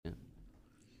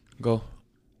Go.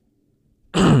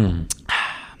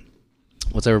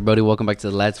 What's up, everybody? Welcome back to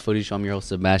the Lads Footy Show. I'm your host,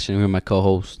 Sebastian. I'm here with my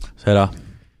co-host. Será.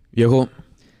 Viejo.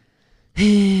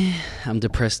 I'm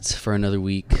depressed for another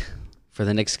week, for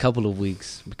the next couple of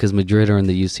weeks, because Madrid are in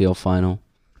the UCL final.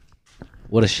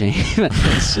 What a shame.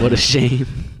 What a shame.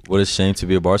 What a shame to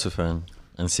be a Barca fan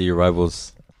and see your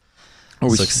rivals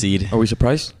succeed. Are we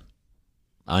surprised?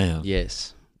 I am.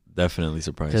 Yes. Definitely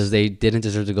surprised. Because they didn't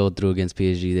deserve to go through against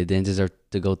PSG. They didn't deserve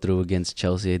to go through against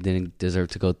Chelsea. They didn't deserve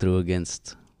to go through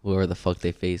against whoever the fuck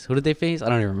they faced. Who did they face? I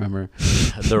don't even remember.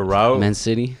 The route, Man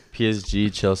City.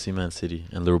 PSG, Chelsea, Man City,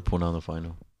 and Liverpool now in the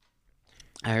final.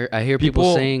 I hear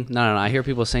people saying no. I hear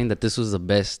people saying that this was the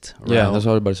best route. Yeah, that's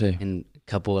what I was about to say. In a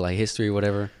couple of, like, history or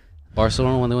whatever.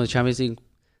 Barcelona, when they won the Champions League,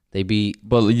 they beat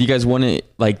But you guys won it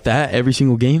like that every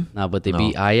single game? they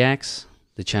beat Ajax,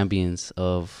 the champions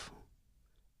of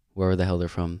wherever the hell they're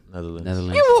from.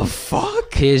 Netherlands. Give a fuck.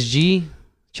 PSG,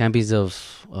 champions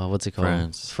of what's it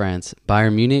called? France.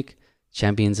 Bayern Munich,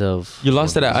 champions of You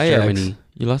lost it at Ajax. Germany.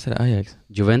 You lost it at Ajax.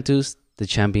 Juventus, the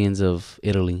champions of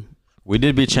Italy. We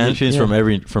did beat champions from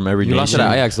every You nation. lost it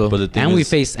at Ajax though. But the thing And is, we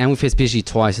faced PSG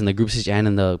twice in the group stage and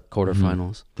in the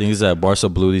quarterfinals. thing is that Barca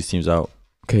blew these teams out.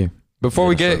 Okay. Before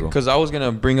we get, struggle. because I was going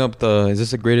to bring up is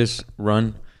this the greatest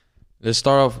run? Let's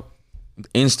start off with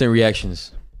instant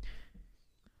reactions.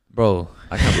 Bro.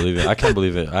 I can't believe it. I can't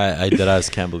believe it. I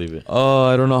deadass can't believe it. Oh,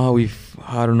 I don't know how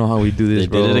we do this, They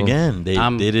bro. did it again. They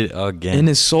did it again. And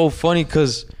it's so funny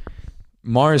because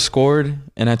Mars scored,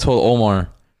 and I told Omar,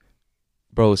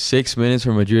 bro, 6 minutes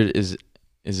for Madrid is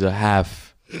a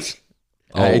half.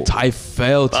 I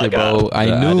felt it, bro.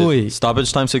 I knew it.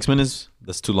 Stoppage time 6 minutes.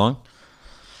 That's too long.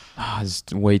 It's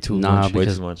way too Nah, much. Way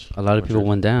because too much. a lot of people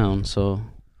went down. So,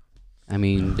 I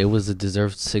mean, there was a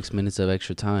deserved 6 minutes of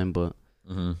extra time, but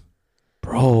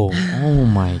Bro, oh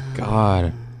my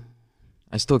God.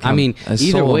 I still can't. I mean, it's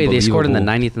either so way, they scored in the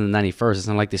unbelievable. 90th and the 91st. It's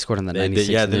not like they scored in the 96th.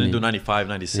 They didn't minute. do 95,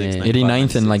 96, Yeah. 95,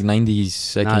 89th and like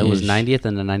 96. 92nd. Nah, it was 90th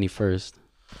and the 91st.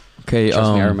 Okay,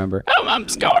 Trust me, I remember. I'm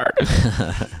scarred.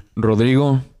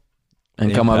 Rodrigo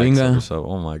and Impact Camavinga. episode.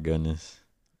 Oh my goodness.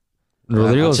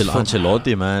 Rodrigo's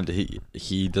Ancelotti, man,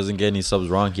 he doesn't get any subs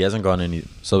wrong. He hasn't gotten any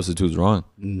substitutes wrong.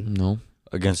 No.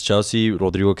 Against Chelsea,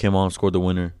 Rodrigo came on, scored the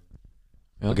winner.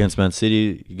 Yep. Against Man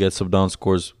City, he gets subbed down,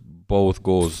 scores both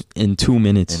goals In 2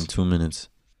 minutes. in 2 minutes.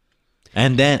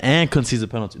 And concedes a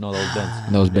penalty. No, that was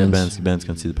Benz. That was Benz. Benz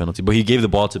conceded the penalty. But he gave the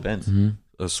ball to Benz. Mhm.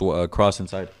 A cross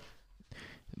inside.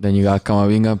 Then you got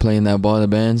Camavinga playing that ball to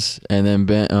Benz, and then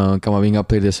Camavinga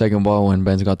played the second ball when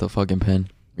Benz got the fucking pen.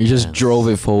 He just Benz. drove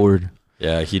it forward.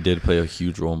 Yeah, he did play a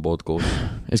huge role in both goals.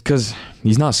 It's because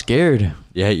he's not scared.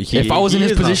 Yeah, If I was in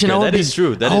his position, I would that be is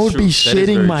true. That I is would true. be That is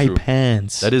shitting very my true.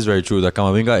 pants. That is very true. That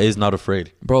Camavinga is not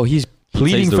afraid. Bro, he's He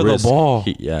pleading takes for risk. the ball.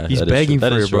 He's He's that is begging true.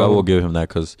 That for is it, true. bro. I will give him that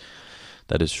because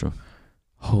that is true.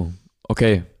 Oh,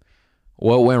 okay.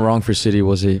 What went wrong for City?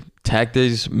 Was it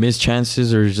tactics, missed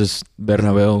chances, or just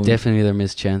Bernabeu? Definitely their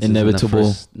missed chances.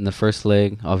 Inevitable. In the first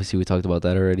leg, obviously we talked about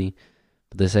that already.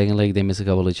 But the second leg, they missed a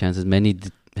couple of chances. Many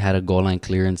had a goal line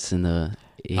clearance in the.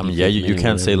 I mean, yeah, you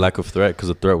can't say lack of threat because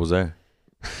the threat was there.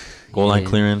 Goal line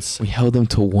clearance. We held them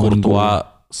to one goal. Courtois,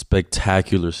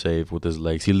 spectacular save with his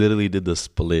legs. He literally did the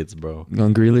splits, bro.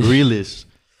 On Grealish. Grealish.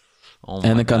 Oh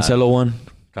And the God. Cancelo one.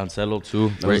 Cancelo too.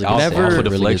 That was Very a off, good save. off a Really good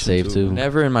deflection save, too.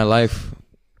 Never in my life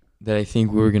did I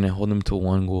think we were going to hold them to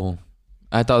one goal.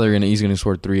 I thought they were he's going to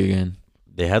score 3 again.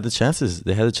 They had the chances.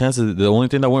 The only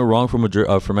thing that went wrong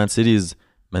for Man City is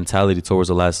mentality towards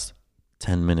the last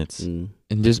 10 minutes. Mm.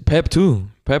 And just Pep too.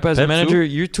 Pep as a Pep manager,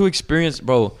 you're too experienced,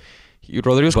 bro.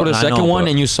 Rodrigo scored the I second know, one, but-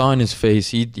 and you saw in his face.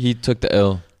 He took the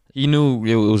L. He knew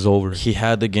it was over. He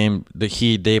had the game.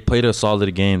 They played a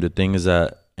solid game. The thing is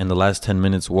that in the last 10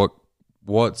 minutes, what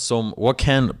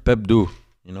can Pep do?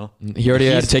 You know, He already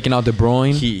had taken out De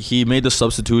Bruyne. he made the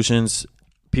substitutions.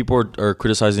 People are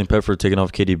criticizing Pep for taking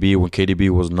off KDB when KDB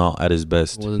was not at his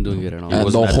best. Wasn't doing good at all. He and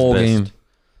wasn't the at his whole best. game.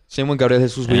 Same with Gabriel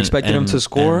Jesus. We expected him to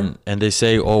score. And they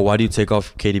say, oh, why do you take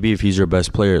off KDB if he's your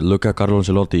best player? Look at Carlo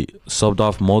Ancelotti. Subbed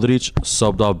off Modric,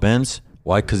 subbed off Benz.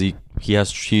 Why? Because he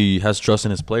has trust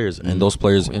in his players. And those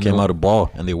players came out of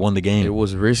ball and they won the game. It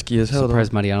was risky as hell.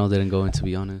 Surprised Mariano didn't go in, to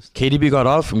be honest. KDB got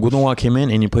off and Gundogan came in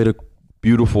and he played a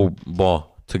beautiful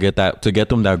ball to get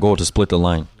them that goal to split the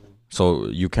line. So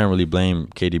you can't really blame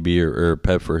KDB or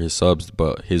Pep for his subs,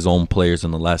 but his own players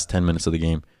in the last 10 minutes of the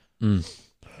game.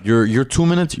 You're 2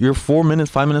 minutes, you're 4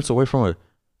 minutes, 5 minutes away from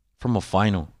a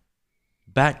final,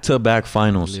 back-to-back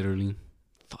finals, Literally.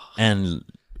 and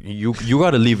you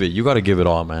got to leave it. You got to give it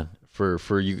all, man.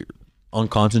 For you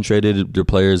unconcentrated your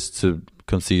players to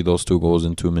concede those 2 goals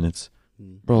in 2 minutes,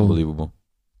 Bro, unbelievable.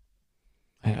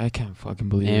 I can't fucking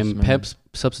believe this, And man. Pep's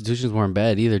substitutions weren't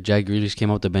bad either. Jack Grealish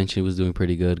came off the bench and he was doing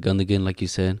pretty good. Gundogan, like you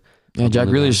said. Yeah, Jack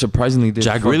Grealish surprisingly did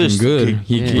Jack fucking Grealish, good.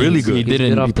 he- really good. He He's didn't.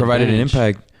 good off He the provided an bench.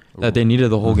 impact that they needed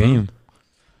the whole game.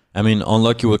 I mean,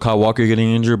 unlucky with Kyle Walker getting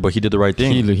injured, but he did the right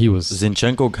thing. He was.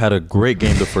 Zinchenko had a great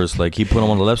game the first leg. He put him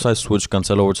on the left side, switched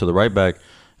Cancelo over to the right back,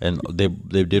 and they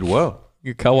did well.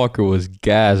 Kyle Walker was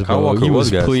gassed, bro. Kyle Walker he was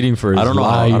gassed. pleading for his I don't know.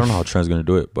 life. I don't know how Trent's gonna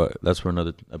do it, but that's for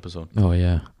another episode. Oh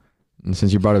yeah. And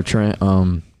since you brought up Trent,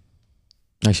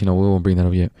 actually no, we won't bring that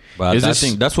up yet. But Is I this-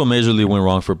 think that's what majorly went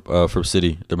wrong for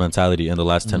City. Their mentality in the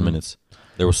last 10 minutes.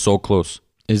 They were so close.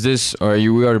 Is this? Or we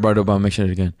already brought it up? I'll mention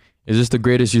it again. Is this the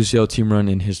greatest UCL team run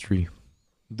in history?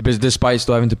 Despite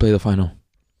still having to play the final.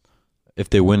 If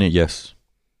they win it, yes.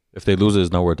 If they lose it,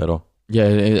 it's not worth at all.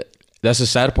 Yeah, that's the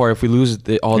sad part. If we lose,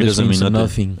 all It this doesn't means mean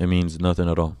nothing. It means nothing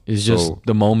at all. It's just So,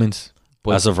 the moments.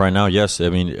 But as of right now, yes. I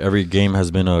mean, every game has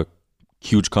been a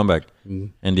huge comeback.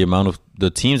 Mm. And the amount of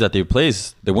the teams that they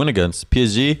win against.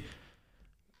 PSG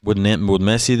with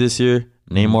Messi this year,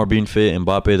 Neymar being fit,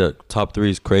 Mbappe, the top three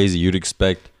is crazy. You'd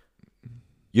expect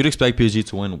PSG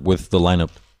to win with the lineup.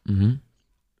 Mhm.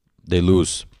 They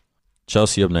lose.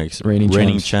 Chelsea up next.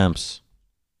 Reigning champs.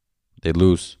 They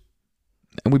lose.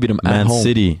 and we beat them at Man home.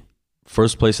 City,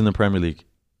 first place in the Premier League.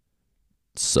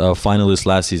 Finalists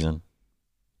last season.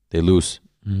 They lose.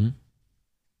 Mhm.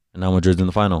 And now Madrid's in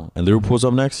the final. And Liverpool's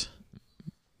up next.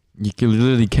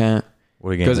 Literally can't.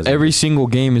 What a game Because is it? every single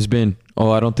game has been,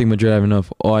 I don't think Madrid have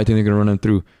enough. I think they're gonna run them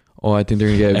through. I think they're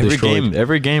gonna get destroyed.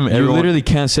 every game, You everyone. literally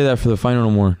can't say that for the final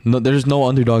no more. No, there's no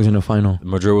underdogs in the final.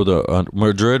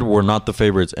 Madrid were not the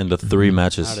favorites in the three Mhm.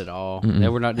 matches. Not at all. Mm-mm. They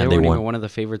were not. They And they weren't won. even one of the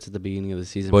favorites at the beginning of the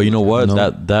season. But you know what? No.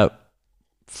 That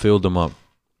filled them up.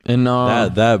 And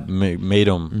That made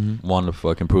them Mhm. want to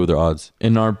fucking prove their odds.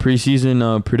 in our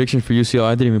preseason prediction for UCL,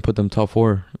 I didn't even put them top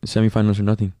 4 semifinals or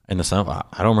nothing. In the semi,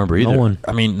 I don't remember No either. one.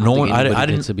 I mean, I no don't one. think I anybody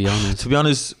didn't. did, to be honest. To be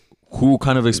honest, who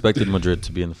kind of expected Madrid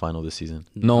to be in the final this season?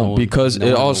 No, one- because no it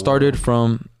one all will. started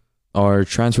from our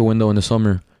transfer window in the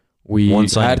summer. We One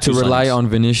signing, had to two rely signings. on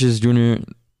Vinicius Jr.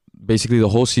 basically the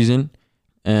whole season.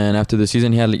 And after the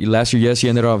season he had last year, yes, he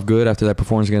ended off good after that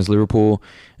performance against Liverpool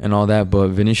and all that. But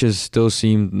Vinicius still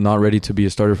seemed not ready to be a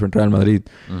starter for Real Madrid.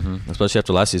 Especially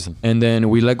after last season. And then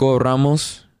we let go of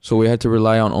Ramos, so we had to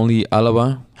rely on only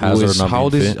Alaba. Hazard not How being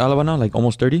old is fit. Alaba now? Like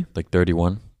almost 30? Like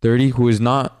 31. 30, who is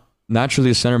not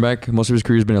naturally a center back. Most of his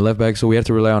career has been a left back. So we have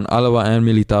to rely on Alaba and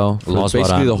Militao for Lost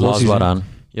basically Varane. the whole Lost season. Varane.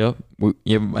 Yep.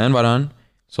 And Varane.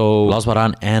 So Lost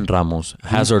Varane and Ramos.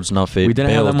 Hazard's not fit. we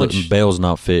didn't have that much- Bale's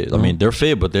not fit. I No. mean, they're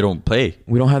fit, but they don't play.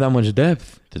 we don't have that much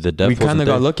depth. The depth We kind wasn't of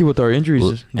got there. lucky with our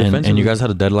injuries. And you guys had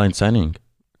a deadline signing,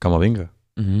 Camavinga.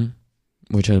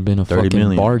 Which has been a 30 fucking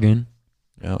million. bargain.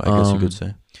 Yeah, I guess you Um, could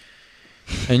say.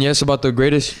 And yes, about the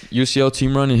greatest UCL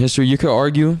team run in history, you could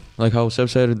argue, like how Seb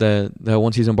said, that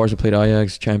one season Barca played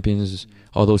Ajax, Champions,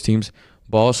 all those teams.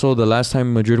 But also, the last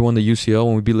time Madrid won the UCL,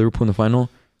 when we beat Liverpool in the final,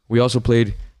 we also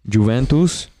played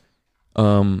Juventus,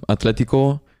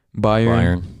 Atletico,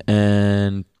 Bayern,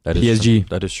 and That is PSG.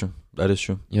 True. That is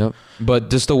true. Yep. But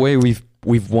just the way we've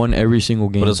won every single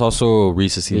game. But it's also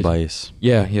recency Yes. bias.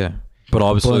 yeah. But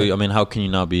obviously, I mean, how can you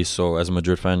not be so, as a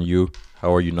Madrid fan,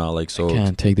 how are you not like so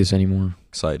Can't take this anymore.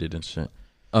 excited and shit?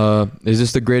 Is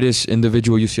this the greatest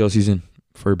individual UCL season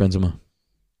for Benzema?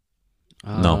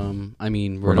 No. I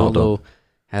mean, Ronaldo. Ronaldo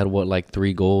had like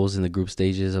 3 goals in the group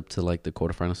stages up to like the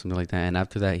quarterfinals, something like that. And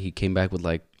after that, he came back with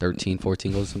like 13,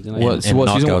 14 goals, something like What? that. So And what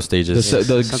knockout season- knockout stages. The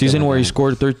Something season like where he that.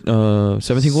 scored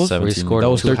 17 goals? 17. Where he scored That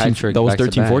was two 13. hat-trick That was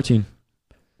back-to-back. 13-14.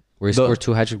 Where he The- scored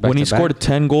 2 hat-trick back When he to back. scored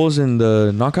 10 goals in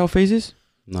the knockout phases?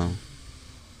 No.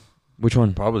 Which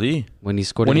one? Probably. When he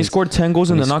scored When he against- scored 10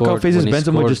 goals in when the he knockout scored- phases, when he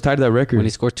Benzema scored- just tied that record. when he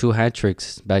scored 2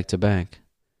 hat-tricks back to back.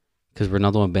 Because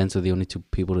Ronaldo and Benz are the only 2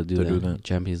 people to do To that do in that.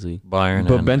 Champions League. Bayern.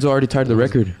 But and Benzo already tied the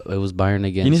record. It was Bayern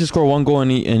against. He needs to score 1 goal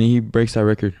and he breaks that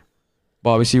record. But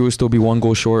obviously, he would still be 1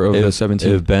 goal short of the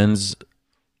 17.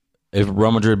 If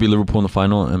Real Madrid beat Liverpool in the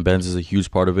final and Benz is a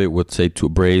huge part of it, would say to a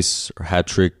brace or hat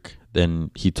trick,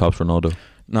 then he tops Ronaldo.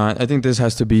 Nah, I think this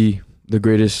has to be the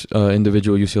greatest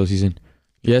individual UCL season.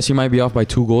 Yes, he might be off by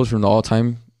 2 goals from the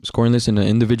all-time scoring list in an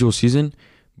individual season,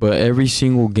 but every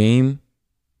single game,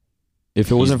 if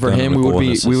it He's wasn't for done him, a we goal and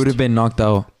would assist. have been knocked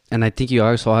out. And I think you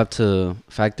also have to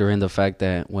factor in the fact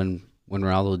that when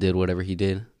Ronaldo did whatever he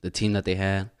did, the team that they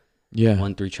had Yeah.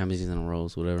 won 3 Champions Leagues in a row,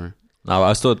 whatever. No,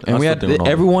 I still. And we had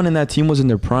everyone in that team was in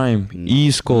their prime.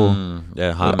 Isco,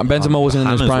 Benzema wasn't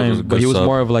in his prime, but he was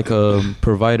more of like a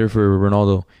provider for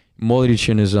Ronaldo. Modric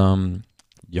in his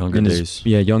younger in days.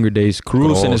 his younger days.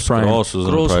 Cruz in his prime. Kroos was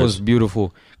in Kroos prime. was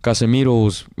beautiful. Casemiro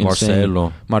was insane.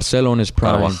 Marcelo, Marcelo in his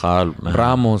prime. Carvajal, man.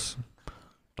 Ramos.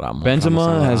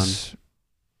 Benzema has.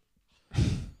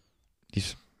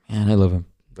 Man, I love him.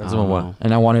 Benzema what?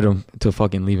 And I wanted him to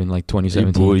fucking leave in like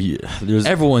 2017.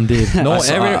 Everyone did.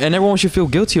 Everyone should feel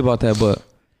guilty about that. But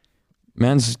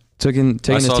man's taking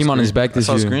the team on his back this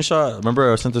year. I saw a screenshot.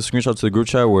 Remember, I sent a screenshot to the group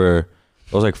chat where it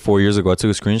was like 4 years ago. I took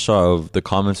a screenshot of the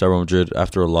comments at Real Madrid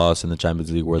after a loss in the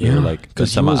Champions League where they were like,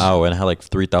 Benzema out, and it had like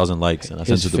 3,000 likes. And I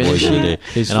sent it to the boys the other day.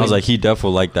 And I was like, he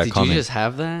definitely liked that comment. Did you just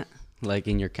have that? Like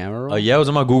in your camera roll? Yeah, it was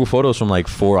in my Google Photos from like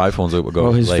 4 iPhones ago.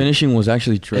 Bro, his finishing was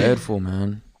actually dreadful,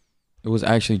 man. It was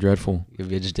actually dreadful. Your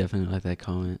bitch definitely like that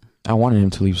comment. I wanted him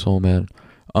to leave so bad.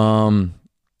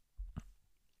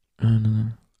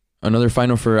 Another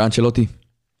final for Ancelotti,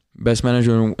 best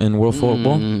manager in world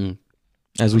football.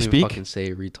 As we speak. Don't even fucking say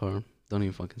it, retard. Don't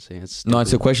even fucking say it. It's no,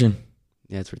 it's a question.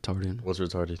 Yeah, it's retarded. What's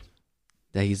retarded?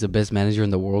 That he's the best manager in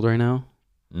the world right now.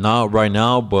 Not right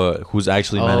now, but who's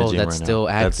actually managing right now? That's still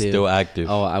active. That's still active.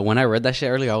 Oh, when I read that shit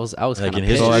earlier, I was like kind in of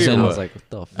history. pissed. I was like, what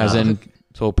the fuck? As in,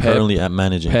 so Pep, currently at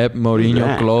managing. Pep,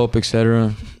 Mourinho, Klopp,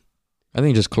 etc. I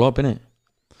think just Klopp, innit?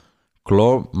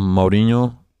 Klopp,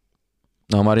 Mourinho.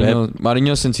 No,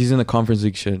 Mourinho, since he's in the Conference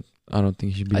League shit, I don't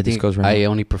think he should be discussed right now. I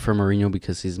only prefer Mourinho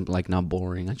because he's like not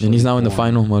boring. And he's now in the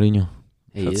final, Mourinho.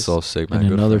 That's so sick, man.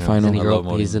 In another final.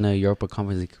 He's in a Europa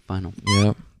Conference League final.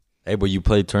 Yeah. Hey, but you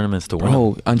played tournaments to win.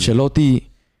 Bro, Ancelotti,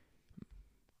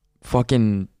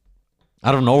 fucking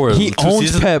out of nowhere. He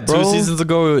owns Pep, bro. 2 seasons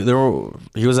ago,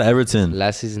 he was at Everton.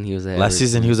 Last season he was at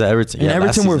Everton. And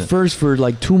Everton were first for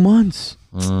like 2 months.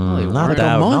 Not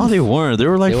that. No, they weren't. They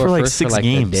were like for like 6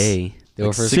 games. They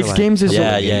were first 6 games is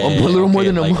a little more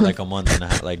than a month. Like a month and a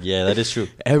half. Like, yeah, that is true.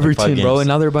 Everton, bro, and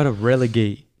now they're about to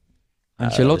relegate.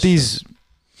 Ancelotti's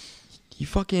he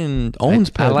fucking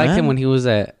owns Pep. I liked him when he was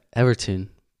at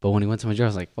Everton, but when he went to Madrid, I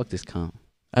was like, fuck this cunt.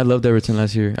 I loved Everton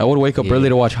last year. I would wake up early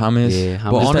to watch James. Yeah,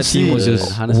 but honestly, was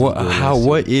just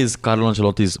what is Carlo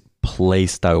Ancelotti's play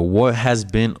style?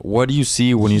 What do you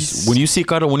see when you say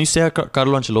Carlo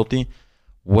Ancelotti?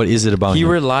 What is it about him? He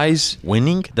relies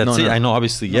winning. That's it. I know,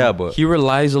 obviously, but he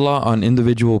relies a lot on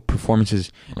individual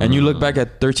performances. And you look back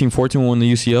at 13-14 when won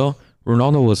the UCL,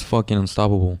 Ronaldo was fucking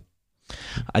unstoppable.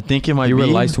 I think it might be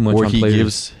relies too much where on he players.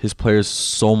 gives his players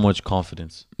so much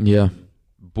confidence. Yeah,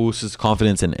 boosts his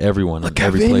confidence in everyone, look in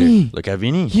every at player. Vinny. Look at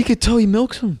Vinny. You could tell he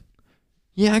milks him.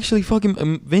 He actually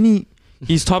fucking Vinny.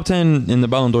 He's top 10 in the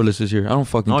Ballon d'Or list this year. I don't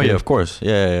fucking care. Yeah, of course.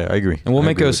 Yeah, I agree. And we'll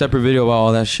make a separate video about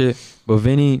all that shit. But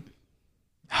Vinny,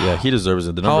 yeah, he deserves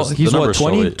it. The numbers, he's the numbers what,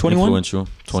 20, 21? Influential.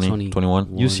 20, 21.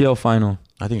 UCL final.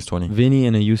 I think it's 20. Vinny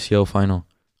in a UCL final.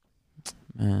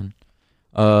 Man.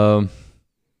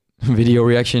 Video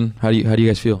reaction. How do you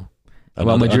guys feel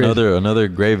about Madrid? Another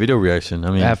great video reaction. I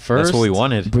mean, at first, that's what we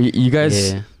wanted. But you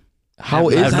guys,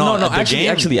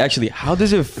 actually, how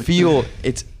does it feel?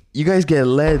 It's you guys get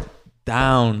let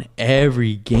down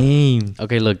every game.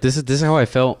 Okay, look, this is how I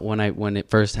felt when it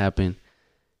first happened.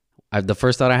 The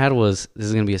first thought I had was this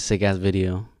is gonna be a sick ass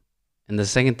video, and the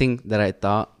second thing that I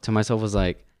thought to myself was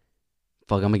like,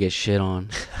 "Fuck, I'm gonna get shit on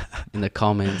in the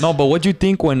comments." No, but what do you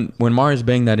think when Mars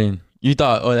banged that in? You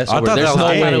thought, oh, that's over. There's no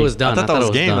way it was done. I thought that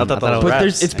was game. I thought that was But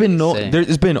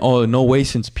it's been no way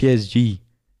since PSG.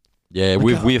 Yeah,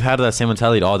 we've had that same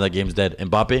mentality. All that game's dead.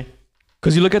 Mbappe.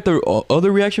 Because you look at the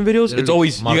other reaction videos, it's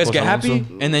always you guys get happy,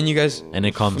 and then you guys and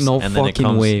it comes no and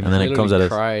fucking way, and then it comes at us.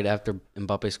 Cried after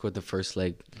Mbappe scored the first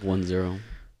 1-0.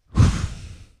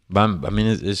 But I mean,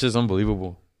 it's just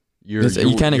unbelievable. You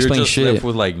can't explain just shit left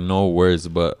with no words,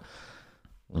 but.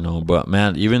 But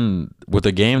man, even with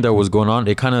the game that was going on,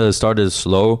 it kind of started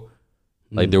slow.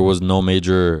 Like there was no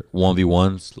major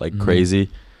 1v1s crazy.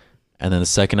 And then the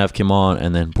second half came on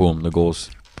and then boom, the goals.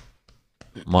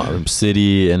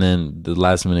 City and then the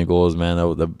last minute goals, man.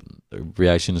 The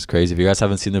reaction is crazy. If you guys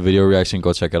haven't seen the video reaction,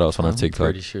 go check it out. It's on our TikTok. I'm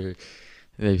pretty sure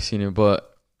they've seen it.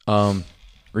 But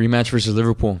rematch versus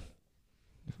Liverpool.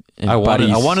 I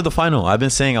wanted the final. I've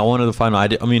been saying I wanted the final. I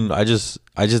just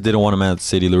didn't want a Man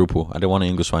City Liverpool. I didn't want an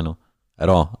English final at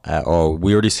all.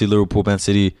 We already see Liverpool Man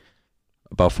City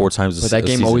about 4 times. But that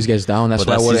game always gets down. That's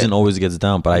why that season always gets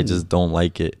down. But I just don't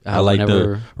like it. I like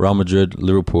the Real Madrid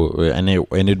Liverpool, and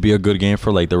it'd be a good game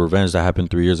for the revenge that happened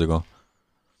 3 years ago.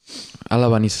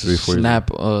 Alaba needs to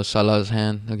snap Salah's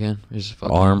hand again. His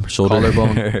arm, shoulder,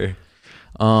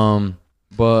 collarbone.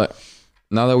 But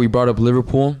now that we brought up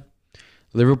Liverpool,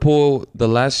 the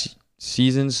last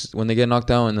seasons when they get knocked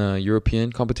out in the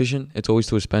European competition, it's always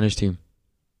to a Spanish team.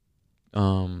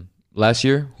 Last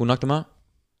year, who knocked them out?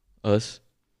 Us.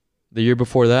 The year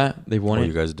before that, they won it.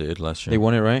 You guys did last year. They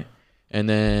won it, right? And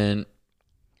then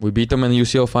we beat them in the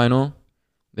UCL final.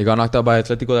 They got knocked out by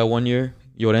Atletico that one year,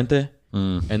 Llorente.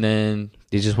 And then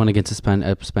they just won against a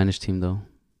Spanish team though.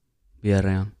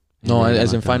 Villarreal. No, And they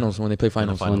as in knocked them. finals when they play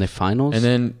finals. When they finals. And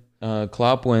then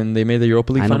Klopp when they made the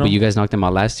Europa League I know, final. but you guys knocked them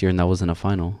out last year, and that wasn't a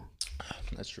final.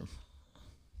 That's true.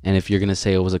 And if you're gonna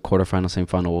say it was a quarterfinal,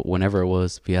 semifinal, whenever it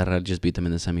was, Villarreal just beat them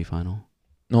in the semifinal.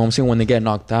 No, I'm saying when they get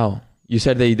knocked out. You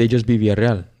said they just beat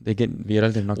Villarreal.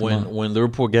 Villarreal didn't knock them out. When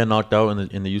Liverpool get knocked out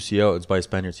in the UCL, it's by a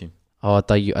Spaniard team. Oh, I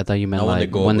thought you meant No, when they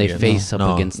like go when up they against- face no.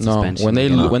 up against the No, Spanish when they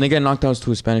team. No. when they get knocked out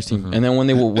to a Spanish team, Mhm. and then when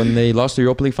they lost the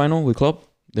Europa League final with Klopp,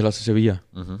 they lost to Sevilla.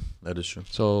 That is true.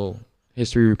 So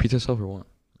history repeats itself, or what?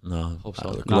 No, Hope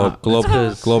so.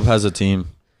 Globe has a team.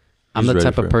 I'm He's the ready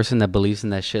type for of it. person that believes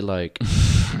in that shit, like,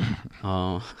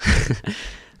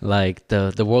 like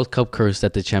the World Cup curse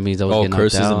that the champions always get knocked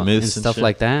curses and out myths and stuff shit.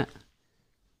 like that.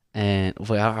 And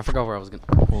wait, I forgot where I was going.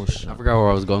 Oh shit! I forgot where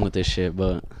I was going with this shit,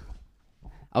 but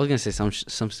I was gonna say some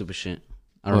stupid shit.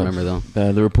 I don't What? remember though.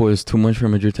 That Liverpool is too much for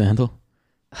Madrid to handle.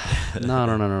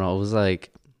 No. It was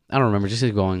like I don't remember. Just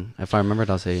keep going. If I remember it,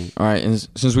 I'll say. All right, and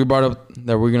since we brought up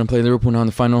that we're gonna play Liverpool now in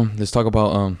the final, let's talk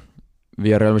about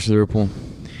Villarreal versus Liverpool.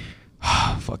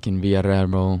 Fucking Villarreal,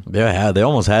 bro. They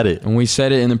almost had it. And we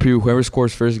said it in the preview: whoever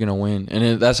scores first is gonna win,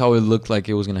 and that's how it looked like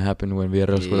it was gonna happen when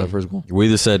Villarreal scored Yeah. that first goal. We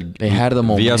just said They had the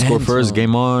Villa scored first, momentum.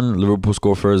 game on. Liverpool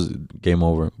scored first, game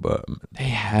over. But They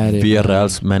had it.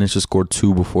 Villarreal managed to score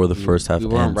 2 before the first half We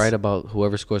weren't ends. right about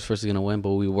whoever scores first is gonna win,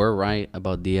 but we were right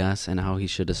about Diaz and how he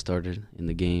should have started in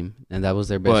the game, and that was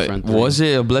their best But friend. was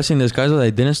it a blessing in disguise that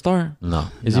they didn't start? No.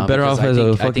 Is he better off as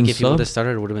a I fucking think if he would sub? have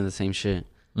started, it would have been the same shit.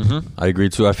 I agree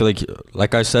too. I feel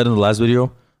like I said in the last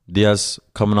video, Diaz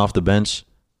coming off the bench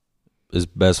is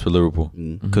best for Liverpool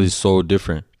because he's so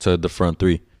different to the front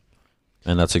three,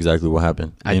 and that's exactly what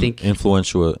happened. I think-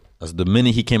 influential. As the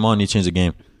minute he came on, he changed the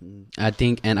game. I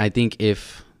think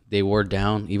if they were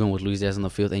down, even with Luis Diaz on the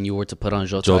field, and you were to put on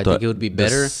Jota, I Jota, think it would be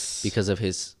better this- because of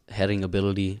his heading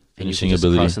ability and you Finishing can just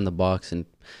ability. cross in the box and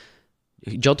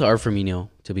Jota or Firmino,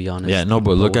 to be honest. Yeah, no,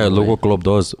 but look Both away. what Klopp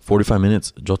does. 45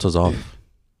 minutes, Jota's off.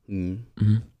 Mm.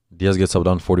 Diaz gets up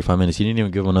down 45 minutes. He didn't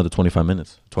even give him another 25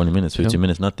 minutes, 20 minutes, 15 Yep.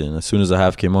 minutes, nothing. As soon as the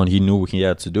half came on, he knew what he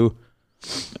had to do.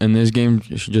 And this game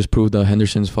should just prove that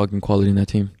Henderson's fucking quality in that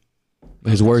team.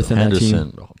 His worth in that team.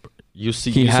 Henderson, you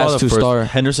see, He you saw has the to first- start.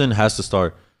 Henderson has to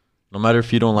start. No matter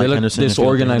if you don't like They look Henderson. if you don't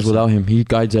like disorganized Henderson. without him. He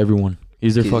guides everyone.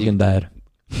 He's their He- fucking dad.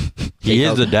 He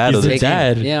is the dad He's of the the team.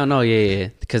 dad. Yeah, no, yeah.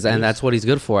 Because and that's what he's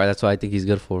good for. That's what I think he's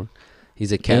good for.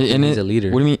 He's a captain. And he's it- a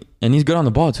leader. What do you mean? And he's good on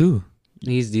the ball too.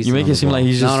 He's decent. You make on it the seem ball. like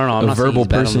he's just no. I'm a not saying verbal he's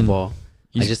bad on the person. ball.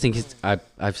 I He's- just think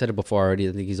I've said it before already.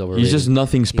 I think he's overrated. He's just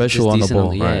nothing special just on the decent ball.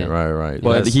 on- yeah. Right.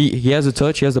 But That's- he has a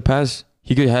touch. He has the pass.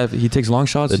 He takes long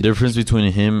shots. the difference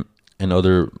between him and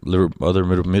other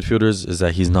midfielders is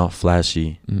that he's not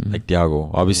flashy like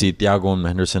Thiago. Obviously, Thiago and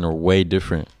Henderson are way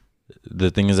different. The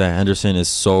thing is that Henderson is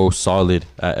so solid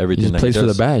at He everything just that plays he for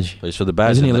does. the badge. Plays for the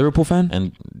badge. Isn't he a and, Liverpool fan?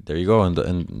 and there you go. And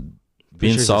Pretty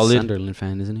being sure he's a solid. Sunderland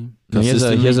fan, isn't he? No, he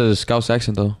has a Scouse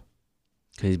accent though.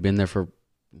 'Cause he's been there for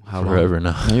how Forever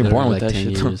long? now. No, you're born with Like that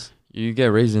 10 shit. years. You get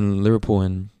raised in Liverpool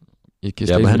and it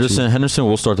Yeah, but Henderson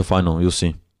will start the final. You'll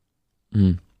see.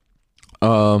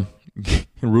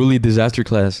 Rulli disaster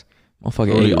class.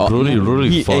 Rulli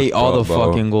he fucked ate all up, the bro.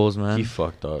 fucking goals, man. He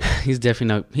fucked up. He's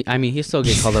definitely not. He still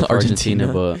gets called up for Argentina,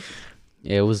 Argentina. but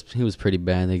yeah, he was pretty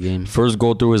bad in the game. First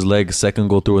goal through his legs. Second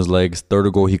goal through his legs.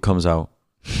 Third goal he comes out.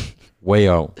 Way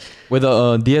out. With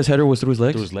a Diaz header was through his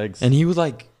legs, Through his legs. and he was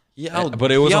like,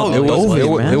 But it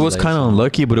was kind of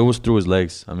unlucky, but it was through his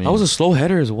legs. I mean, That was a slow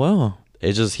header as well.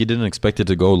 it just he didn't expect it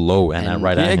to go low and, And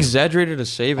right He at him. exaggerated a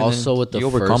save, and Also, then with the he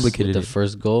first overcomplicated it.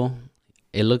 first goal,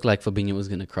 it looked like Fabinho was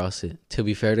gonna cross it. To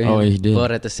be fair to him, Oh, he did.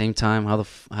 But at the same time,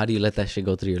 how do you let that shit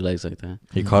go through your legs like that?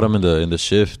 He caught him in the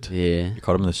shift. Yeah, He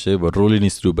caught him in the shift, but Rulli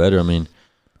needs to do better. I mean,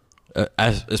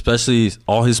 especially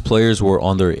all his players were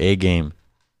on their A game.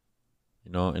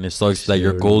 You know, and it sucks that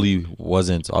your goalie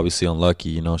wasn't obviously unlucky.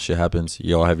 You know, shit happens.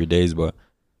 You all have your days, but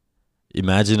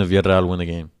imagine if Villarreal win the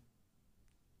game.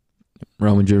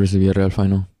 Real Madrid versus Villarreal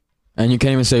final, and you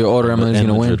can't even say, "Oh, Real Madrid's And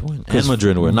gonna Madrid win." And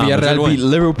Madrid win. Nah, Madrid Villarreal win. beat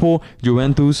Liverpool,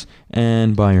 Juventus,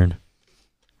 and Bayern.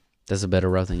 that's a better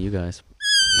route than you guys.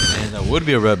 And that would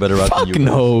be a better route than you. Fuck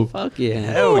no. Fuck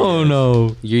yeah! Oh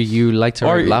no. You like to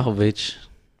Or- ride Vlahovic.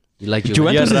 You like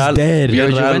Juventus Villarreal- is dead. You're a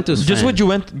Villarreal- Juventus Just fan. what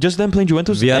Juventus, just them playing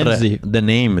Juventus ends The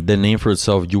name for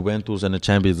itself, Juventus and the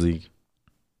Champions League.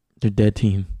 their dead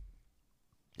team.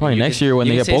 Probably You next can- year when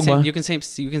you they can get say the same- Pogba.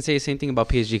 you can say the same thing about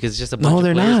PSG because it's just a bunch No, of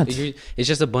they're players. not. It's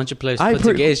just a bunch of players I put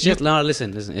per- together. It's just no.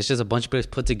 Listen. It's just a bunch of players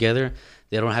put together.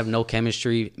 They don't have no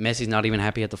chemistry. Messi's not even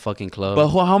happy at the fucking club. But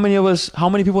how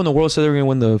many people in the world said they were gonna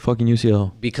win the fucking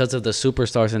UCL? because of the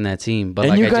superstars in that team. But And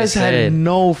like you I guys just said, had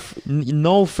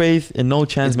no faith and no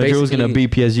chance It's Madrid was gonna basically-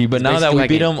 beat PSG. But it's now that basically we like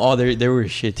beat a- them, they were a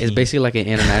shit team. it's basically like an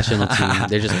international team.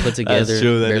 They're just put together.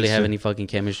 true, that Barely is have true. any fucking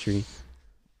chemistry.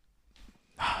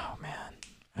 Oh man,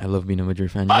 I love being a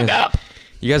Madrid fan.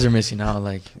 You guys are missing out.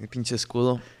 Like pinche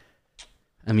escudo.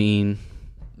 I mean,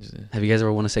 have you guys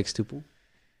ever won a sextuple?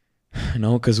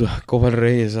 No, because Copa del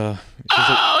Rey is Copa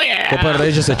del Rey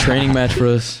is just a training match for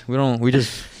us. We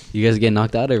just You guys get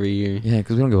knocked out every year. yeah,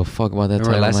 because we don't give a fuck about that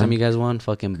Remember title, last time man. you guys won?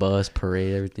 Fucking bus,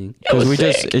 parade, everything. Because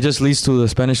it just leads to the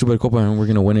Spanish Supercopa and we're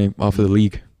gonna win it off of the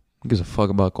league. Who gives a fuck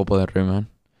about Copa del Rey, man?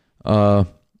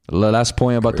 Last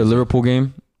point about the Crazy. Liverpool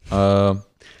game.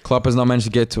 Klopp has now managed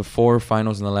to get to 4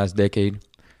 finals in the last decade.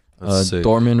 That's sick.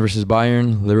 Dortmund versus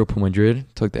Bayern, Liverpool Madrid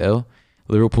took the L.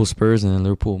 Liverpool Spurs and then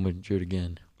Liverpool Madrid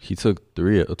again. He took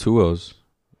 2 L's.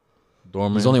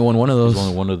 Dortmund. He's only won one of those. He's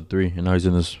only one of the 3, and now he's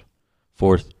in his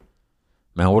 4th.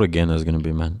 Man, what a game that's gonna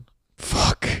be, man.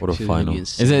 Fuck. What a Shit, final. it'd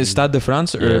be Is it Stade de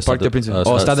France or Yeah, Parc Stade des de- Princes? Stade-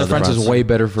 Stade de Stade de France is France. way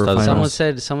better for Stade de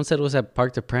finals. Someone said it was at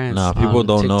Parc de France. Nah, people on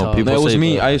don't know. TikTok. People No, it was say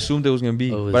me. that. I assumed it was gonna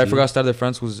be, Oh, was but I you? forgot Stade de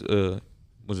France was a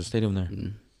stadium there.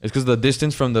 Mm. It's because the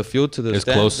distance from the field to the It's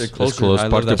stands, close. they're It's closer. close. I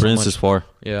love Parc that des so Princes much. is far.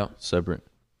 Yeah, Separate.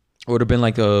 it would have been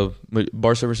like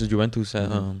Barca versus Juventus.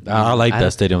 At, I like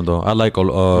that stadium though. I like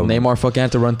Neymar fucking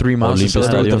had to run 3 miles to Olympia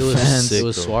celebrate Stadium. with It the was, fans. Sick, it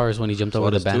was though. Suarez when he jumped over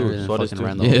the Suarez banner too. and Suarez fucking too.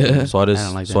 ran the Yeah. whole thing. Suarez, I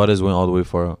don't like that. Suarez went all the way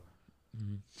far out.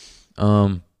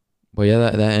 But yeah,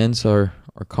 that ends our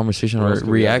conversation, our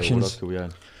reactions.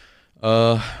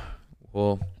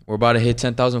 Well, we're about to hit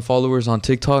 10,000 followers on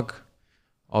TikTok.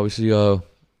 Obviously,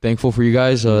 thankful for you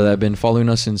guys that have been following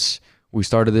us since we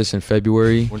started this in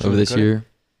February Weren't of you this gonna cut year.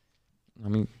 I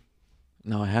mean,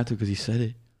 no, I had to because he said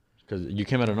it. Because you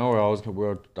came out of nowhere. I was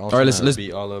right, let's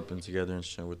be all up and together and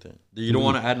shit with it. You don't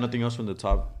want to add nothing else from the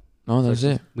top. No, that's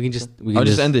it. We can just I'll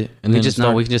just end it. And then we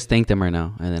start. can just thank them right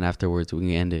now, and then afterwards we can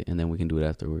end it, and then we can do it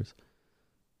afterwards.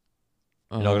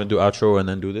 You're not gonna do outro and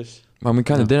then do this. We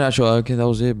kind of did actually. Okay, that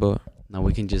was it, but Now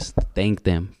we can just thank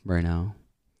them right now.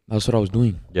 that's what I was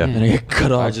doing. Yeah. And I get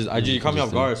cut off. You caught me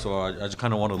off guard, so I just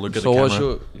kind of want to look at So the what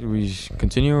camera. should we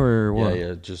continue or what?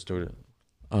 Yeah, just do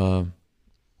it.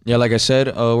 Yeah, like I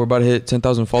said, we're about to hit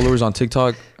 10,000 followers on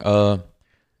TikTok.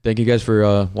 Thank you guys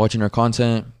for watching our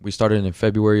content. We started in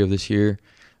February of this year.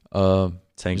 10K,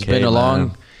 It's been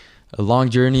a long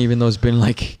journey, even though it's been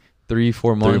like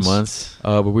 3-4 months. 3 months.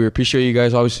 But we appreciate you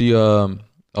guys. Obviously,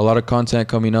 a lot of content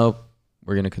coming up.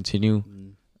 We're gonna continue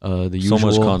the So usual.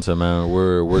 much content, man.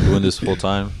 We're doing this full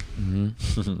time.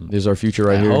 This is our future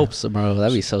right I here. hope so, bro.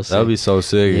 That'd be so sick. That'd be so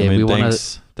sick. Yeah, I we mean, wanna-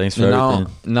 thanks for And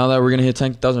everything. now that we're gonna hit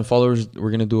 10,000 followers,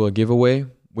 we're gonna do a giveaway.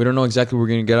 We don't know exactly what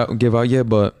we're gonna give out yet,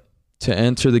 but to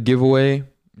enter the giveaway,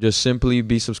 just simply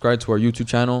be subscribed to our YouTube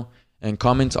channel and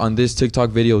comment on this TikTok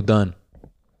video done.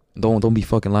 Don't be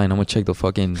fucking lying. I'm gonna check the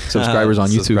fucking subscribers on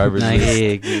YouTube. Subscribers. Nah,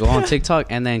 yeah, go on TikTok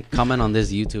and then comment on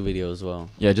this YouTube video as well.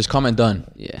 Yeah, just comment done.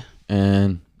 Yeah.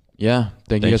 And yeah,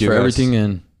 thank you guys for everything,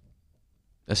 and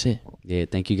that's it. Yeah,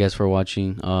 thank you guys for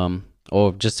watching.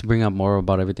 Or just to bring up more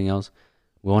about everything else,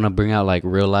 we want to bring out like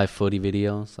real life footy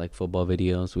videos, like football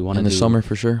videos. We want In to the summer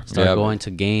for sure. start going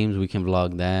to games. We can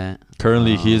vlog that.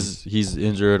 Currently, he's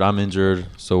injured. I'm injured.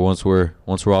 So once we're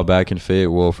all back and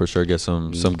fit, we'll for sure get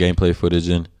some gameplay footage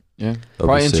in. Yeah, That'll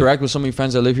probably be sick. interact with some of your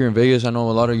fans that live here in Vegas. I know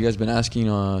a lot of you guys been asking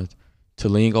to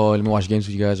link. Oh, let me watch games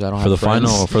with you guys. I don't For have the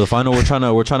friends. final,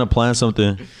 we're trying to plan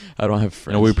something. I don't have You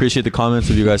friends. know, we appreciate the comments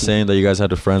of you guys saying that you guys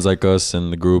had the friends like us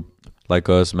and the group like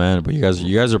us, man. But you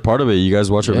guys are part of it. You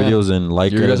guys watch our Yeah. videos and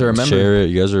like You it, guys are a member. share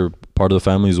it. You guys are part of the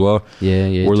family as well. Yeah,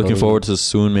 yeah. We're looking forward to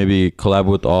soon maybe collab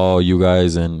with all you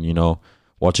guys and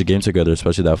watch a game together,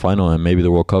 especially that final and maybe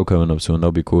the World Cup coming up soon.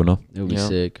 That'll be cool, no? It'll be Yeah.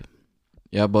 sick.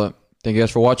 Yeah, but thank you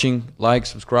guys for watching. Like,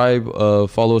 subscribe,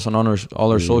 follow us on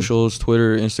all our socials: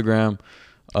 Twitter, Instagram,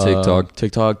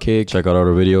 TikTok, Kick. Check out all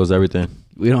our videos, everything.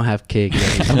 We don't have kick.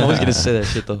 I'm always gonna say that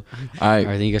shit though. All right. All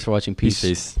right, thank you guys for watching. Peace.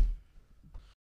 Peace.